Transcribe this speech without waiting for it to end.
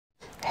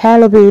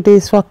Hello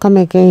beauties, welcome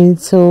again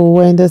to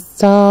Wendy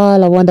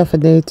Style. A wonderful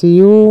day to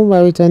you,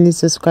 my returning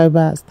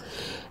subscribers.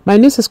 My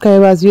new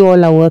subscribers, you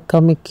all are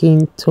welcome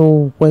again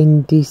to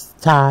Wendy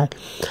Style.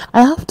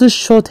 I have two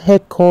short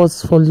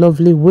haircuts for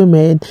lovely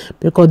women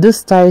because these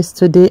styles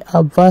today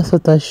are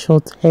versatile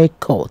short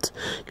haircuts.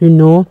 You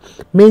know,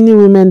 many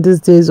women these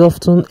days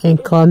often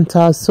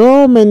encounter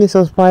so many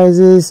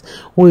surprises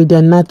with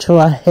their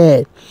natural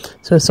hair.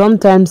 So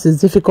sometimes it's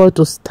difficult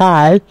to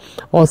style,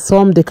 or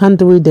some they can't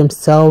do it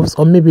themselves,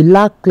 or maybe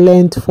lack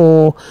length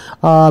for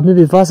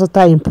maybe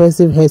versatile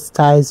impressive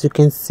hairstyles you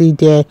can see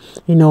there,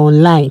 you know,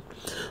 online.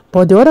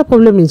 But the other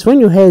problem is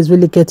when your hair is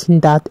really getting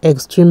that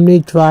extremely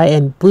dry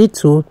and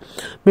brittle,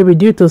 maybe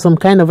due to some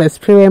kind of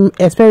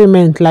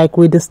experiment like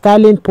with the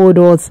styling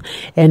products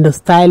and the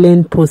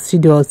styling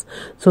procedures.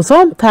 So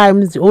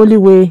sometimes the only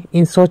way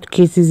in such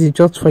cases is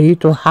just for you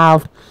to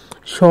have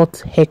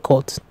short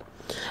haircuts.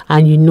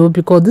 And you know,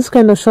 because this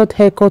kind of short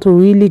haircut will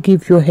really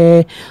give your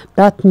hair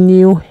that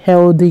new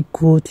healthy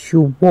growth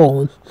you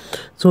want.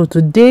 So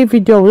today's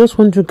video, I just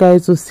want you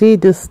guys to see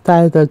this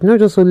style that's not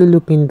just only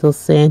looking the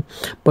same,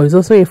 but it's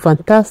also a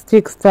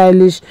fantastic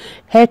stylish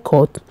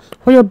haircut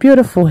for your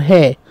beautiful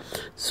hair.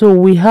 So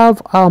we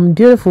have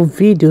beautiful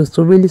videos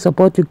to really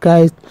support you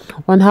guys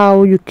on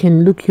how you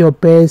can look your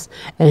best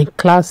and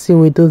classy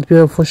with those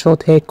beautiful short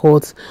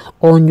haircuts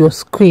on your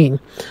screen.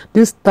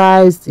 These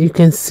styles, you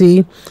can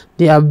see,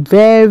 they are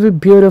very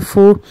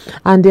beautiful,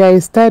 and they are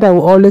a style that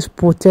will always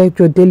protect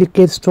your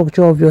delicate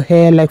structure of your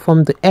hair, like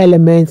from the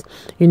elements,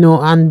 you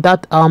know, and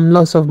that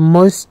loss of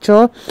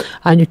moisture.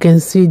 And you can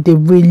see they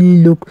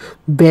really look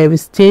very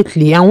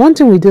stately. And one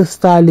thing with this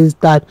style is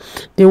that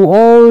they will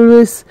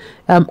always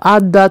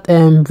add that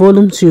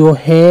volume to your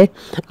hair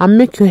and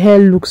make your hair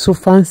look so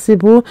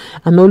fanciful,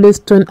 and always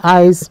turn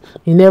eyes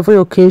in every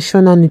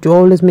occasion, and it will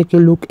always make it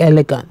look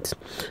elegant.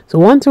 So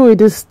one thing with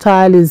this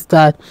style is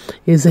that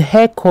it's a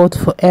haircut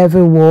for everyone.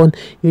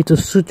 You need to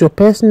suit your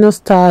personal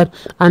style,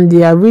 and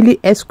they are really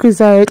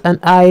exquisite and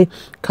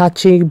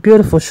eye-catching,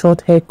 beautiful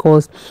short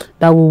haircuts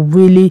that will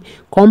really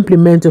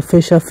complement your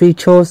facial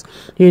features,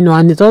 you know.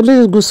 And it's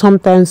always good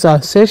sometimes to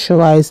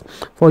accessorize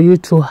for you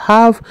to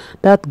have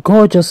that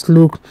gorgeous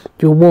look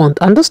you want.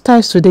 And those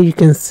styles today, you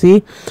can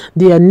see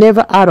they are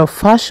never out of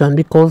fashion,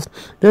 because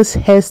those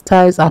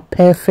hairstyles are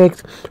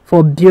perfect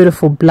for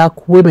beautiful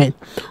black women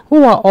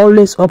who are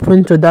always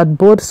open to that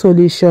bold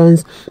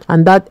solutions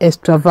and that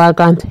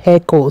extravagant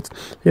haircut.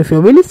 If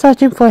you're really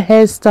searching for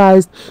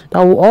hairstyles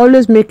that will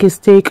always make a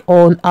stake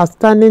on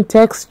outstanding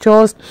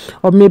textures,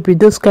 or maybe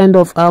this kind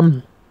of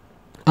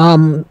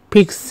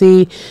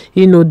pixie,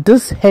 you know,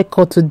 this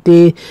haircut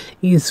today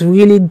is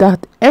really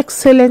that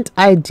excellent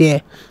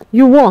idea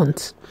you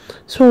want.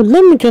 So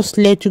let me just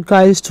let you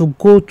guys to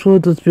go through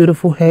those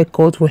beautiful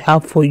haircuts we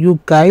have for you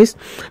guys,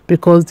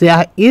 because they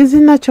are easy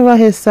natural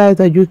hairstyles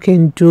that you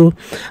can do,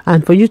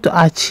 and for you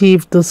to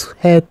achieve this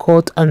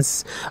haircut and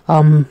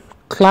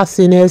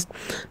classiness.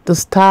 The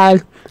style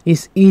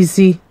is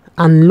easy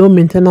and low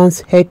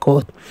maintenance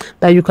haircut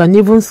that you can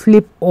even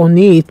sleep on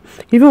it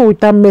even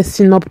without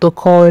messing up the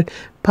coil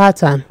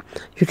pattern.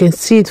 You can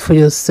see it for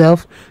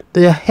yourself.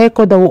 The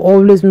haircut that will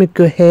always make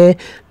your hair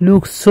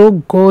look so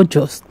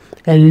gorgeous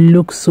and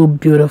look so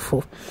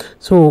beautiful.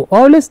 So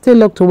always stay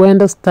locked to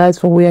Wendy Styles,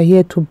 for we are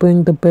here to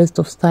bring the best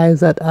of styles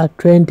that are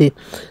trendy.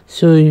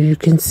 So you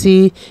can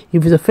see,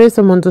 if it's the first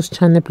time on this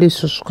channel, please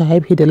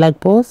subscribe, hit the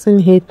like button,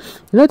 hit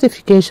the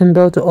notification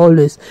bell to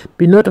always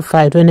be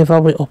notified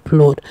whenever we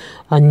upload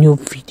a new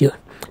video.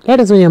 Let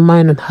us know your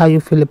mind on how you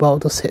feel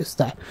about this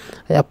hairstyle.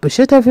 I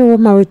appreciate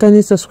everyone, my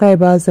returning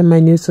subscribers and my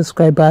new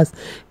subscribers.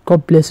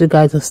 God bless you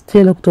guys, and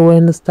stay locked to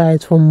Wendy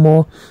Styles for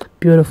more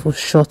beautiful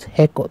short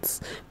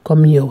haircuts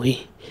coming your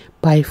way.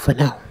 Bye for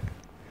now.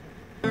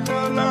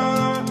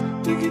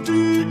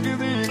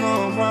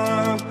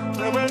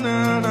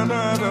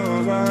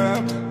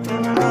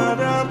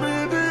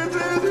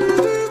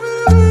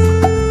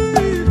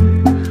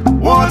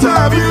 What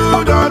have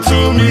you done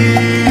to me?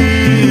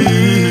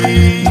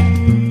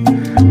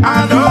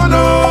 I don't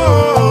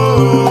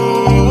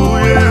know,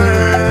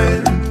 yeah.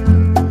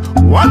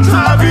 What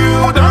have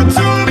you done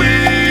to me?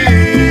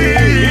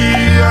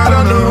 I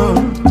don't know,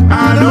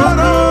 I don't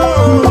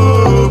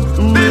know.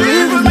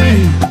 Believe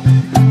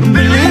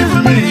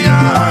me,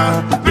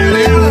 yeah.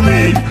 Believe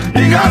me,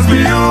 it has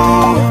been you.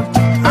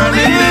 I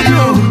need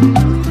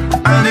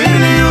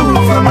you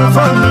for my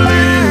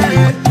family.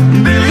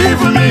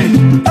 Believe me,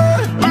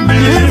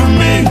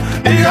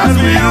 it has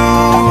been you.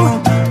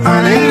 I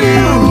need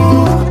you.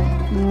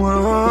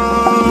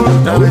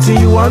 Now waiting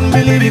you want,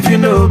 believe if you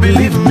know,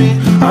 believe me.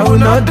 I will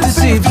not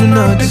deceive, do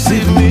not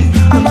deceive me.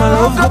 And my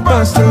love the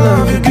past, the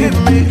love you give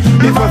me.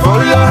 If I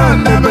follow your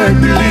hand, I beg,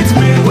 delete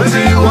me.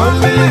 Waiting you want,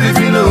 believe if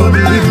you know,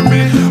 believe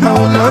me. I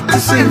will not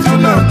deceive, do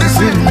not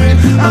deceive me.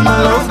 And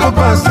my love the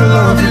past, the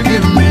love you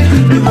give me.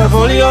 If I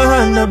follow your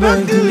hand, I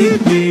beg,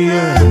 delete me,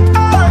 yeah.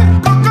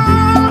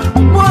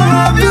 What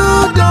have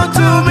you done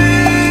to me?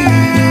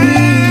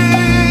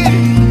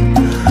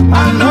 I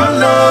don't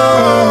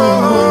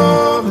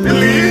know.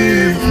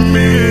 Believe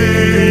me.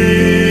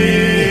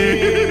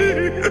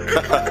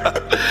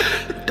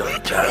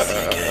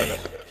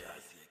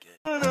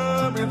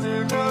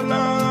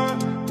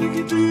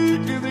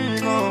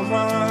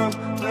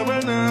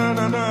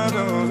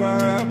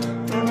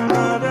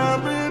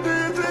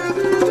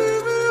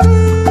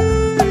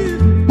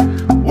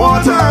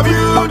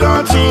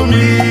 done to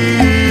me?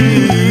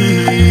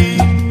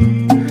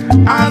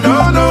 I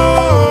don't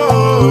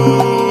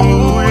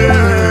know,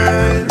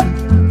 yeah.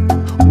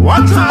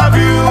 What have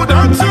you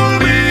done to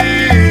me?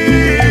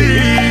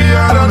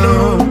 I don't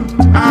know,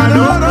 I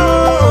don't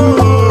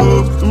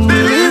know.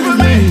 Believe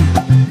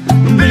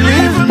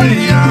me,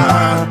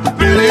 yeah.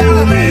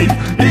 Believe me,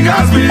 it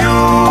got me you.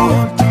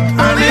 I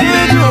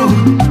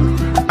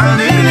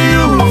need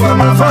you for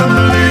my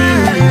family.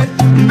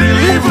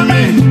 Believe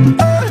me,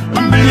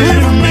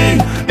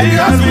 it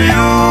got me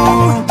you.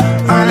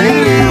 I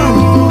need you.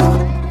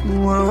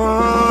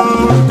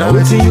 Now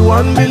wait till you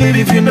want, believe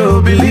if you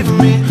know, believe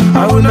me.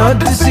 I will not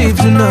deceive,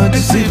 do not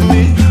deceive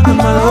me. And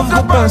my love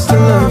go past the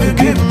love you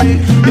give me.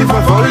 If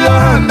I follow your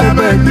hand, I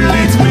beg,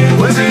 delete me.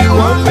 Wait till you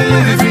want,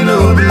 believe if you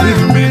know,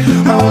 believe me.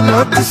 I will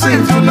not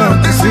deceive, do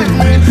not deceive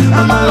me.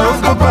 And my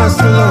love go past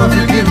the love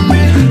you give me.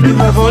 If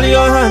I follow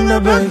your hand, I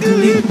beg,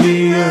 delete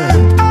me, yeah.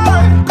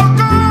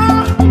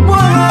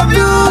 What have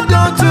you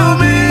done to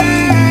me?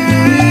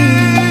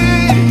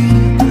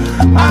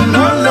 I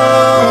don't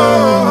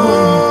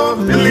know,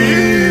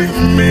 believe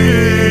me.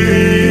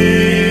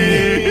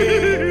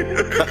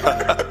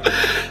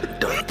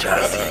 Don't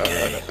jazz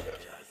again.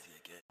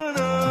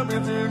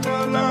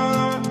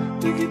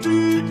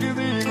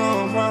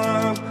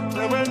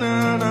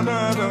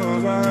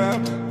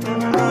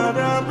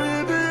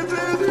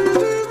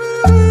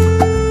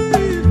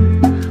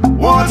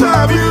 What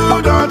have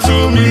you done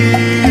to me?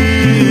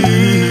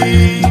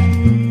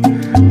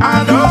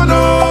 I don't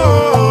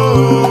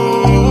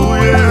know,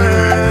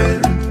 yeah.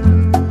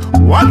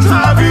 What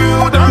have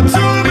you done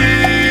to me?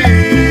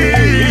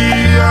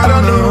 I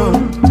don't know,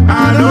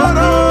 I don't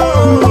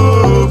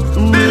know.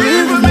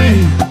 Believe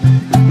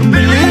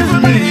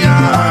me,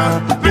 yeah.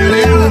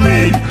 Believe me,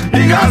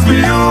 it got me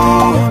you.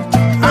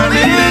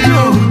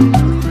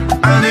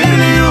 I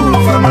need you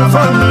for my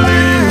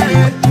family.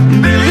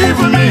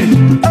 Believe me,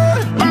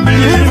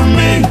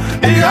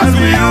 it got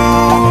me you.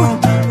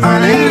 I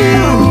need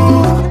you.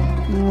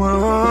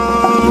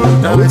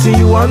 Now wait till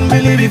you want,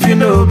 believe if you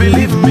know,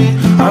 believe me.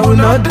 I will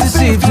not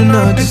deceive, do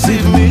not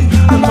deceive me.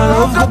 And my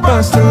love go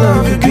past the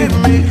love you give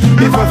me.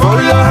 If I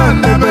follow your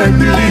hand, I beg,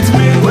 delete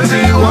me. Wait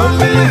till you want,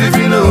 believe if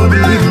you know,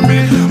 believe me.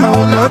 I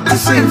will not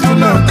deceive, do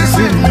not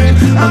deceive me.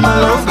 And my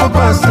love go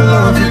past the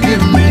love you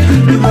give me.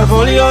 If I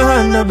follow your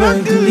hand, I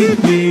beg,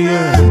 delete me,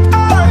 yeah.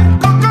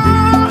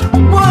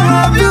 What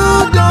have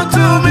you done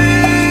to me?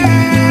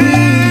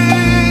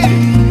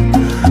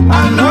 I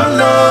don't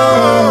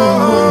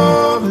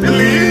know,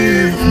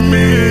 believe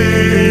me.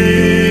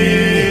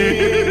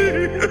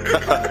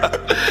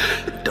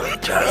 Don't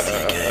jazz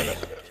again.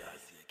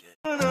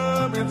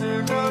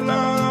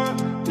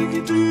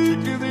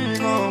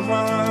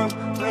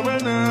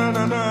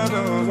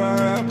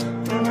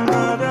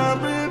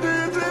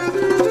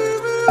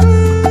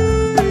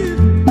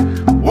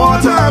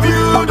 What have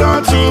you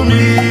done to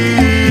me?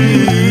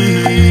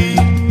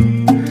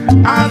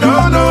 I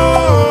don't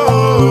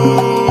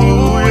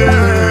know,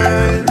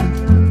 yeah.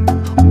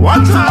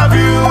 What have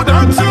you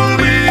done to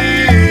me?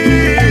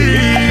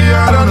 I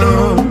don't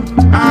know,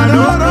 I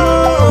don't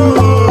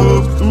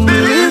know.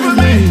 Believe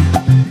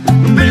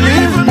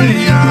me,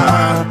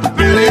 yeah.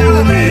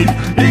 Believe me,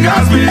 it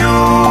got me you.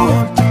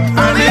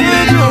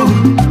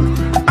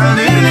 I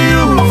need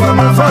you for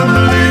my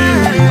family.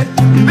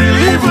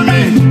 Believe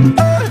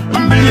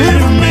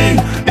me,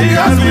 it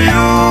got me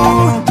you.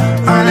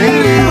 I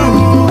need you.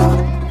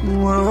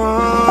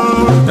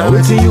 Now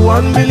wait till you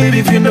want, believe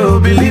if you know,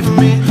 believe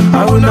me.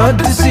 I will not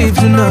deceive,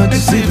 do not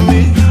deceive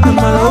me. And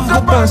my love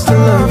go past the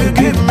love you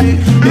give me.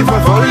 If I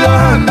follow your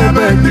hand, I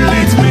beg,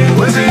 delete me.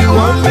 Wait till you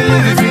want,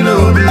 believe if you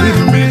know,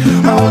 believe me.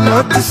 I will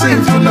not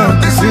deceive, do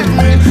not deceive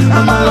me.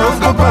 And my love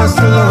go past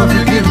the love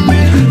you give me.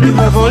 If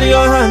I follow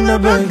your hand, I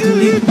beg,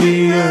 delete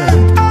me, yeah.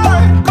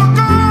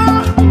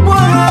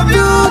 What have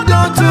you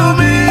done to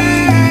me?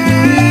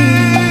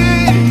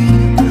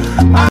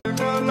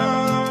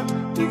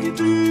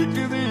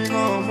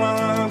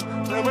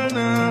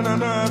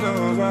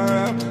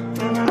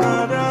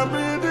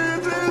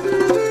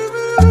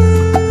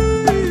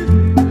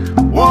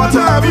 What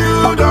have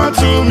you done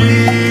to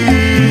me?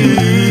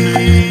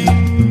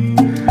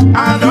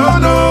 I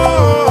don't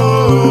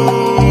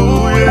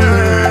know,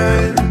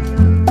 yeah.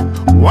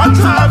 What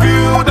have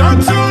you done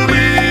to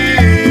me?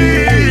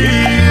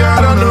 I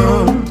don't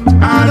know,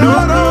 I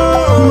don't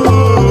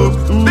know.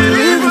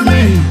 Believe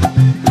me,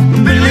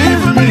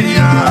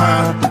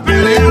 yeah.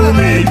 Believe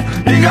me,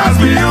 it got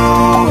me you.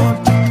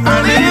 I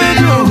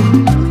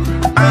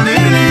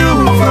need you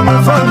for my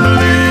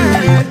family.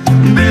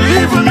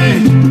 Believe me,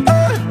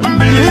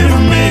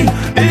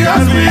 it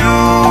got me you.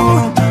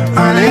 I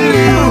need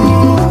you.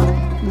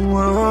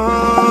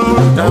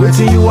 Now wait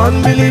till you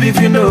want, believe if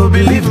you know,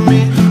 believe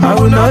me. I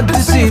will not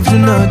deceive, do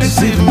not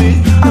deceive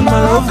me. And my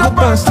love go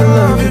past the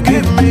love you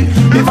give me.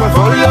 If I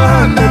follow your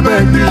hand, I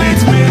beg,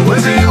 delete me.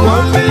 Wait till you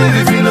want, believe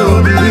if you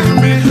know, believe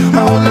me. I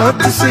will not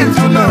deceive,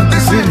 do not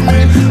deceive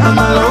me. And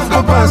my love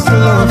go past the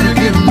love you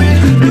give me.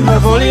 If I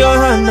follow your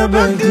hand, I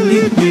beg,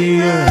 delete me,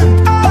 yeah.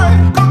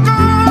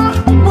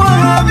 What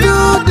have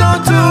you done?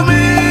 done to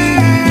me.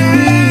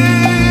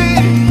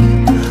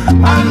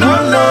 I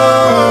don't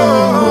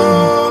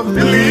know,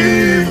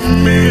 believe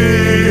me.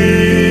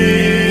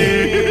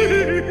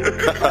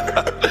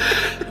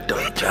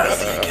 Don't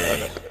just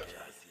again.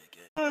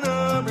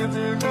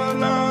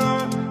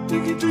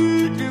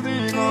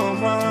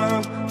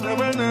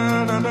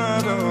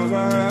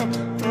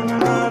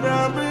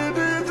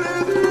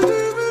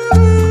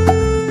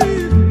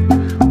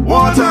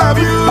 What have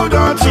you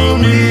done to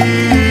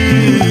me?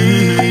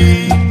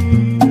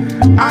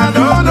 I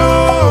don't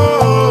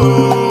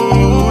know,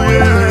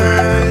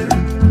 yeah.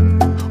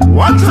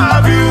 What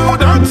have you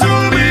done to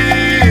me?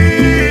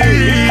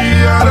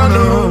 I don't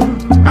know,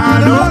 I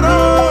don't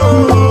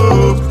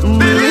know.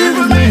 Believe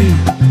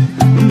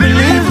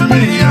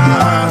me,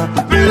 yeah.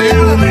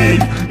 Believe me,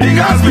 it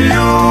got me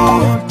you.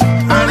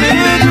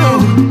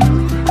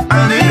 I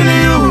need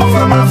you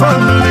for my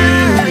family.